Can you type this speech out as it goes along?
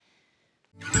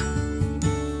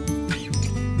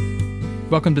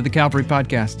Welcome to the Calvary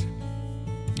Podcast,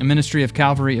 a ministry of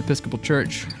Calvary Episcopal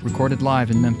Church, recorded live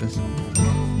in Memphis.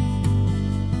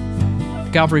 The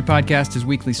Calvary Podcast is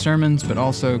weekly sermons, but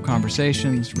also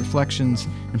conversations, reflections,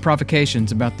 and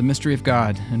provocations about the mystery of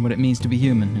God and what it means to be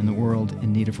human in the world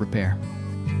in need of repair.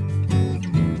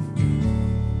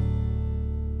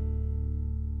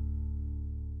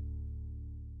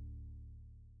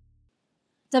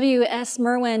 W.S.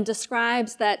 Merwin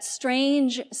describes that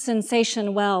strange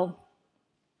sensation well.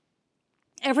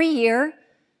 Every year,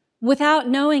 without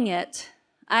knowing it,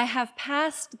 I have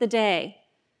passed the day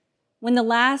when the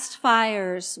last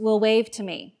fires will wave to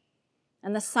me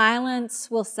and the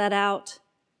silence will set out,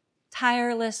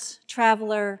 tireless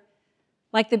traveler,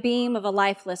 like the beam of a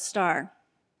lifeless star.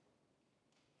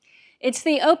 It's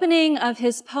the opening of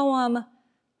his poem,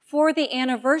 For the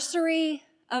Anniversary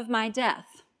of My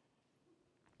Death.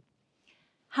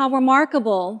 How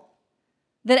remarkable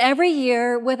that every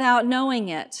year, without knowing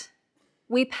it,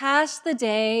 we pass the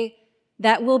day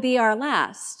that will be our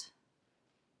last,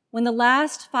 when the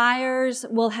last fires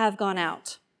will have gone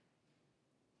out.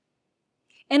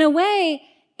 In a way,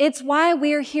 it's why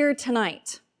we're here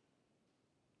tonight,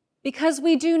 because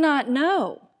we do not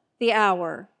know the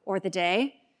hour or the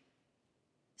day.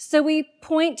 So we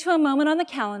point to a moment on the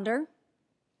calendar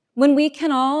when we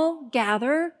can all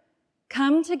gather,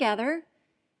 come together,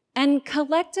 and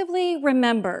collectively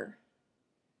remember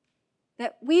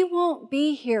that we won't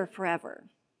be here forever.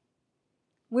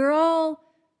 We're all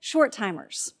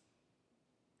short-timers.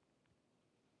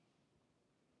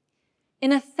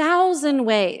 In 1,000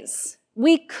 ways,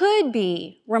 we could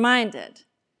be reminded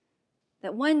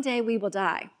that one day we will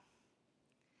die.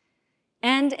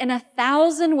 And in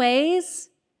 1,000 ways,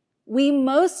 we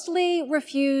mostly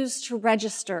refuse to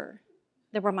register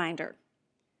the reminder.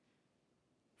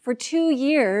 For 2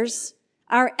 years,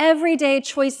 our everyday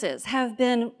choices have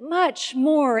been much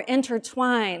more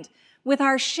intertwined with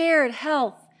our shared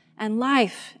health and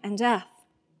life and death.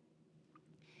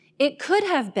 It could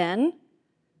have been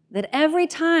that every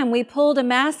time we pulled a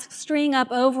mask string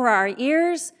up over our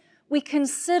ears, we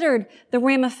considered the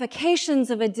ramifications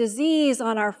of a disease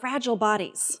on our fragile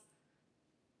bodies.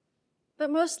 But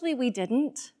mostly we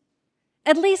didn't,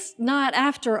 at least not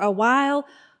after a while.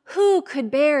 Who could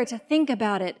bear to think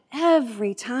about it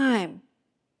every time?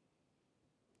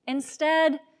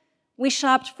 Instead, we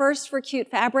shopped first for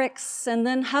cute fabrics and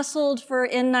then hustled for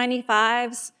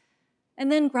N95s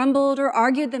and then grumbled or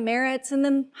argued the merits and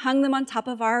then hung them on top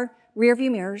of our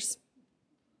rearview mirrors.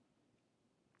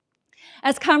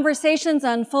 As conversations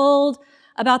unfold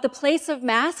about the place of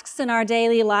masks in our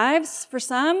daily lives, for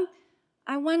some,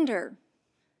 I wonder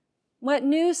what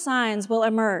new signs will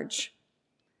emerge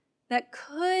that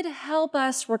could help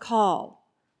us recall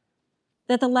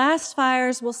that the last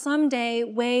fires will someday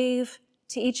wave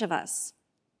to each of us.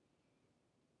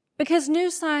 Because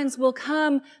new signs will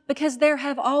come because there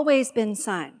have always been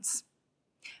signs.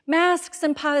 Masks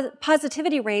and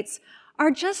positivity rates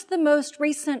are just the most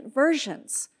recent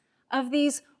versions of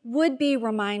these would-be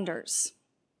reminders.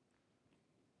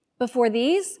 Before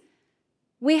these,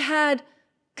 we had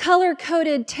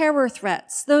color-coded terror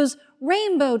threats, those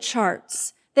rainbow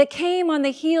charts that came on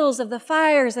the heels of the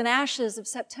fires and ashes of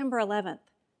September 11th.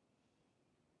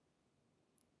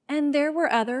 And there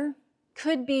were other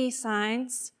could-be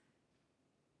signs.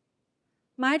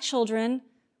 My children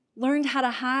learned how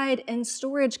to hide in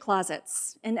storage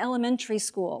closets in elementary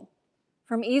school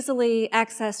from easily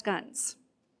accessed guns.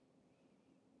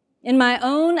 In my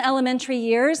own elementary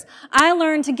years, I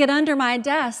learned to get under my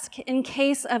desk in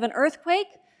case of an earthquake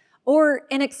or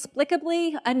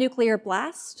inexplicably a nuclear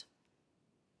blast.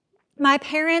 My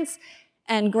parents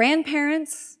and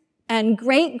grandparents and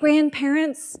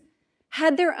great-grandparents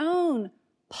had their own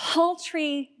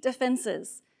paltry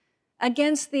defenses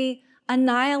against the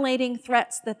annihilating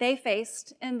threats that they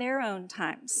faced in their own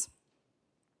times.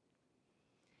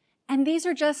 And these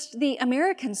are just the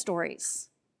American stories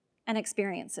and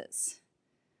experiences.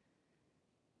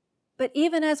 But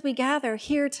even as we gather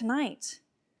here tonight,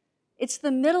 it's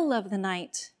the middle of the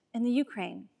night in the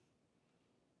Ukraine.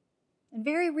 And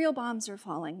very real bombs are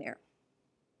falling there.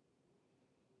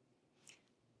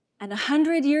 And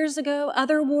 100 years ago,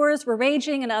 other wars were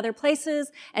raging in other places,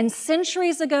 and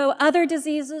centuries ago, other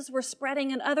diseases were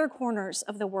spreading in other corners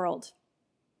of the world.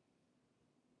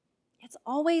 It's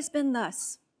always been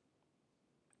thus.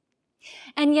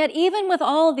 And yet, even with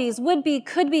all these would-be,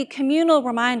 could-be communal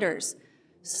reminders,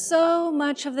 so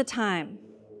much of the time,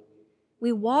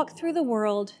 we walk through the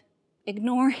world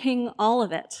ignoring all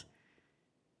of it,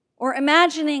 or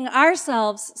imagining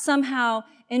ourselves somehow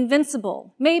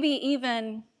invincible, maybe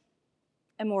even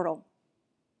immortal.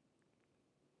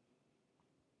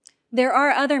 There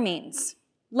are other means,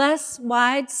 less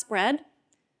widespread,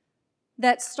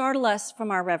 that startle us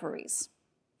from our reveries.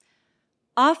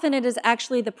 Often it is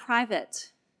actually the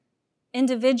private,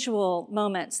 individual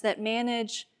moments that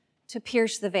manage to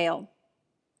pierce the veil.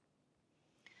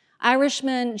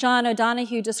 Irishman John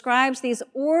O'Donohue describes these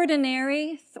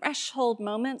ordinary threshold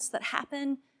moments that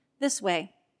happen this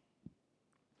way.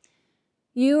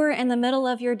 You are in the middle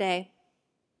of your day,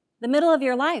 the middle of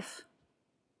your life.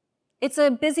 It's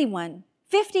a busy one,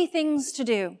 50 things to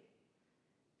do,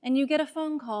 and you get a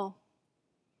phone call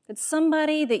that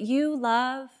somebody that you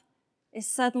love is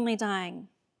suddenly dying.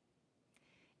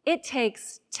 It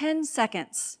takes 10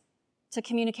 seconds to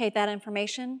communicate that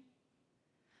information,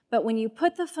 but when you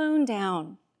put the phone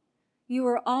down, you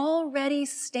are already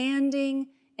standing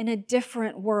in a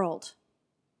different world.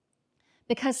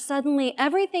 Because suddenly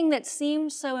everything that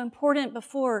seemed so important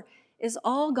before is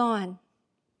all gone.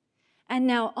 And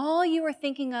now all you are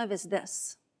thinking of is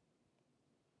this.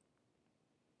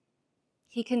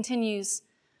 He continues,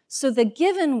 so the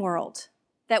given world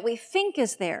that we think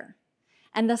is there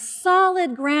and the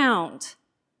solid ground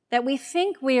that we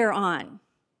think we are on,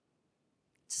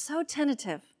 so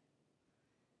tentative.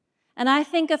 And I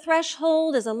think a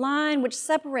threshold is a line which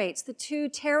separates the two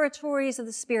territories of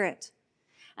the Spirit.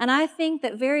 And I think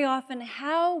that very often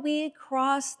how we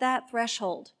cross that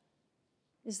threshold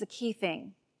is the key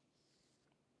thing.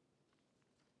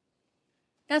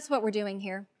 That's what we're doing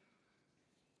here.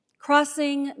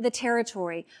 Crossing the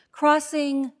territory,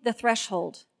 crossing the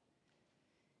threshold.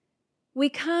 We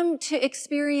come to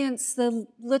experience the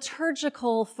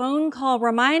liturgical phone call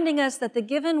reminding us that the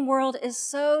given world is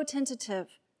so tentative.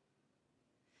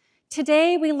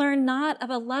 Today we learn not of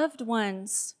a loved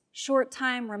one's short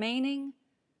time remaining,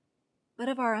 but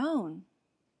of our own.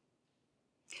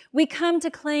 We come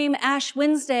to claim Ash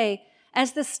Wednesday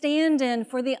as the stand-in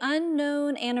for the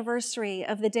unknown anniversary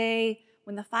of the day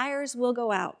when the fires will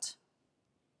go out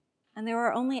and there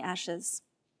are only ashes.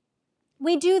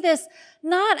 We do this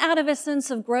not out of a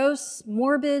sense of gross,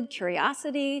 morbid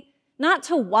curiosity, not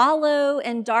to wallow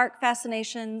in dark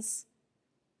fascinations,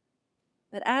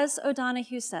 but as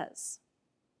O'Donohue says,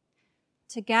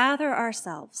 to gather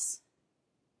ourselves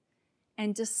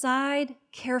and decide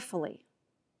carefully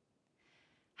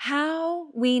how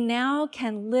we now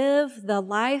can live the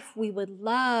life we would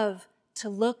love to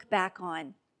look back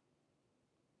on.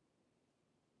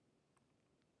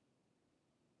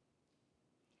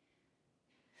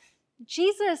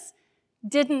 Jesus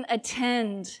didn't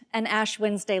attend an Ash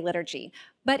Wednesday liturgy,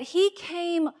 but he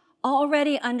came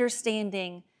already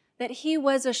understanding that he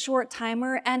was a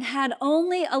short-timer and had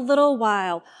only a little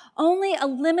while, only a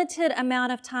limited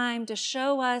amount of time to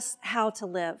show us how to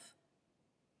live.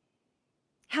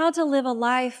 How to live a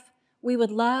life we would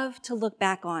love to look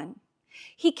back on.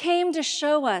 He came to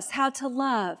show us how to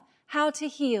love, how to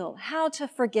heal, how to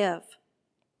forgive.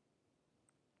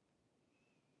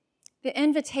 The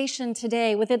invitation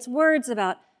today, with its words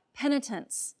about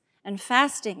penitence and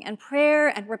fasting and prayer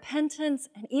and repentance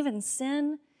and even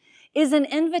sin, is an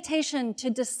invitation to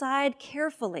decide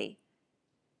carefully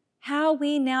how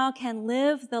we now can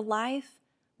live the life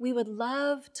we would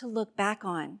love to look back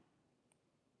on.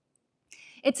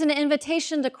 It's an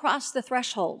invitation to cross the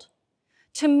threshold,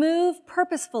 to move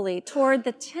purposefully toward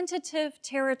the tentative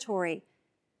territory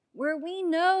where we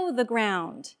know the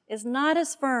ground is not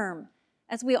as firm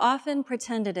as we often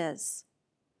pretend it is.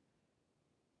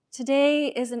 Today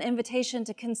is an invitation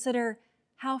to consider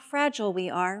how fragile we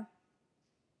are,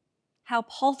 how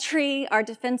paltry our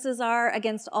defenses are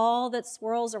against all that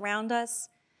swirls around us,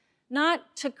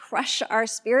 not to crush our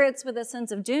spirits with a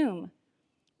sense of doom,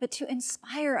 but to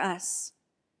inspire us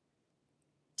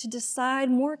to decide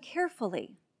more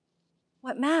carefully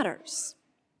what matters.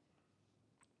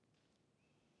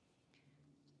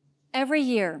 Every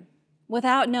year,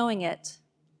 without knowing it,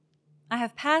 I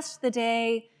have passed the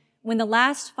day when the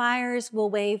last fires will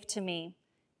wave to me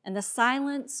and the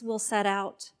silence will set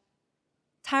out,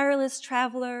 tireless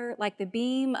traveler like the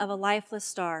beam of a lifeless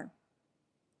star.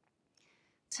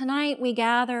 Tonight we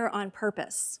gather on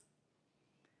purpose,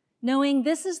 knowing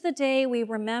this is the day we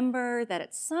remember that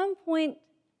at some point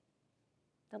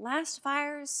the last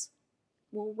fires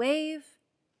will wave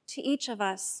to each of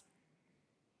us.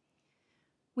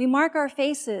 We mark our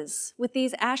faces with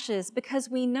these ashes because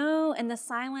we know in the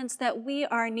silence that we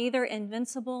are neither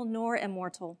invincible nor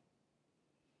immortal.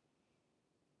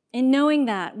 In knowing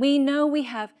that, we know we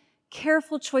have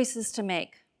careful choices to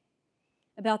make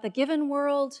about the given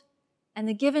world and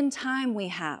the given time we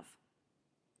have.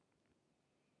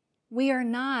 We are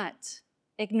not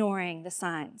ignoring the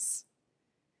signs.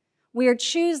 We are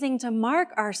choosing to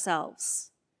mark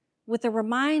ourselves with the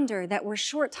reminder that we're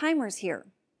short-timers here,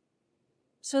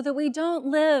 so that we don't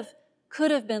live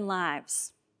could-have-been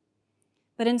lives,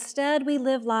 but instead we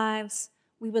live lives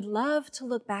we would love to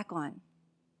look back on.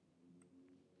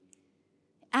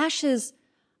 Ashes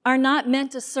are not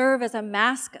meant to serve as a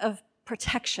mask of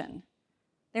protection.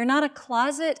 They're not a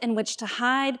closet in which to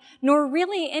hide, nor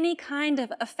really any kind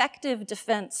of effective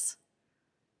defense.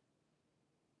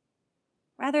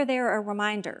 Rather, they're a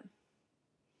reminder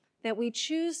that we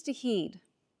choose to heed,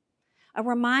 a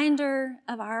reminder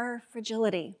of our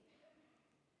fragility.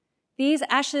 These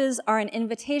ashes are an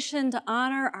invitation to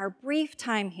honor our brief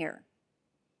time here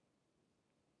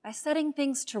by setting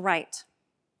things to right,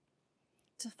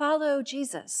 to follow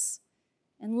Jesus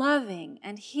in loving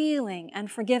and healing and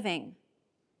forgiving,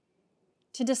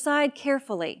 to decide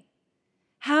carefully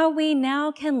how we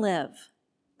now can live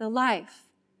the life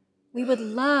we would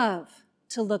love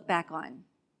to look back on.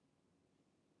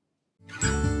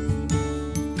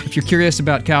 If you're curious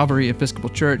about Calvary Episcopal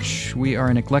Church, we are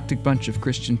an eclectic bunch of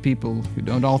Christian people who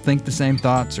don't all think the same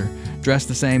thoughts or dress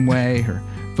the same way or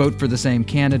vote for the same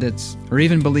candidates or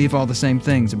even believe all the same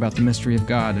things about the mystery of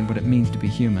God and what it means to be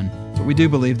human. But we do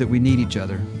believe that we need each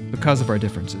other because of our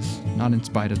differences, not in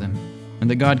spite of them, and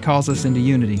that God calls us into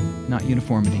unity, not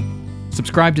uniformity.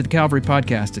 Subscribe to the Calvary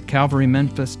Podcast at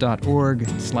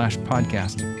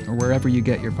calvarymemphis.org/podcast or wherever you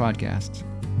get your podcasts.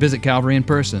 Visit Calvary in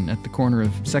person at the corner of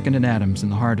 2nd and Adams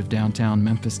in the heart of downtown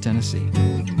Memphis, Tennessee.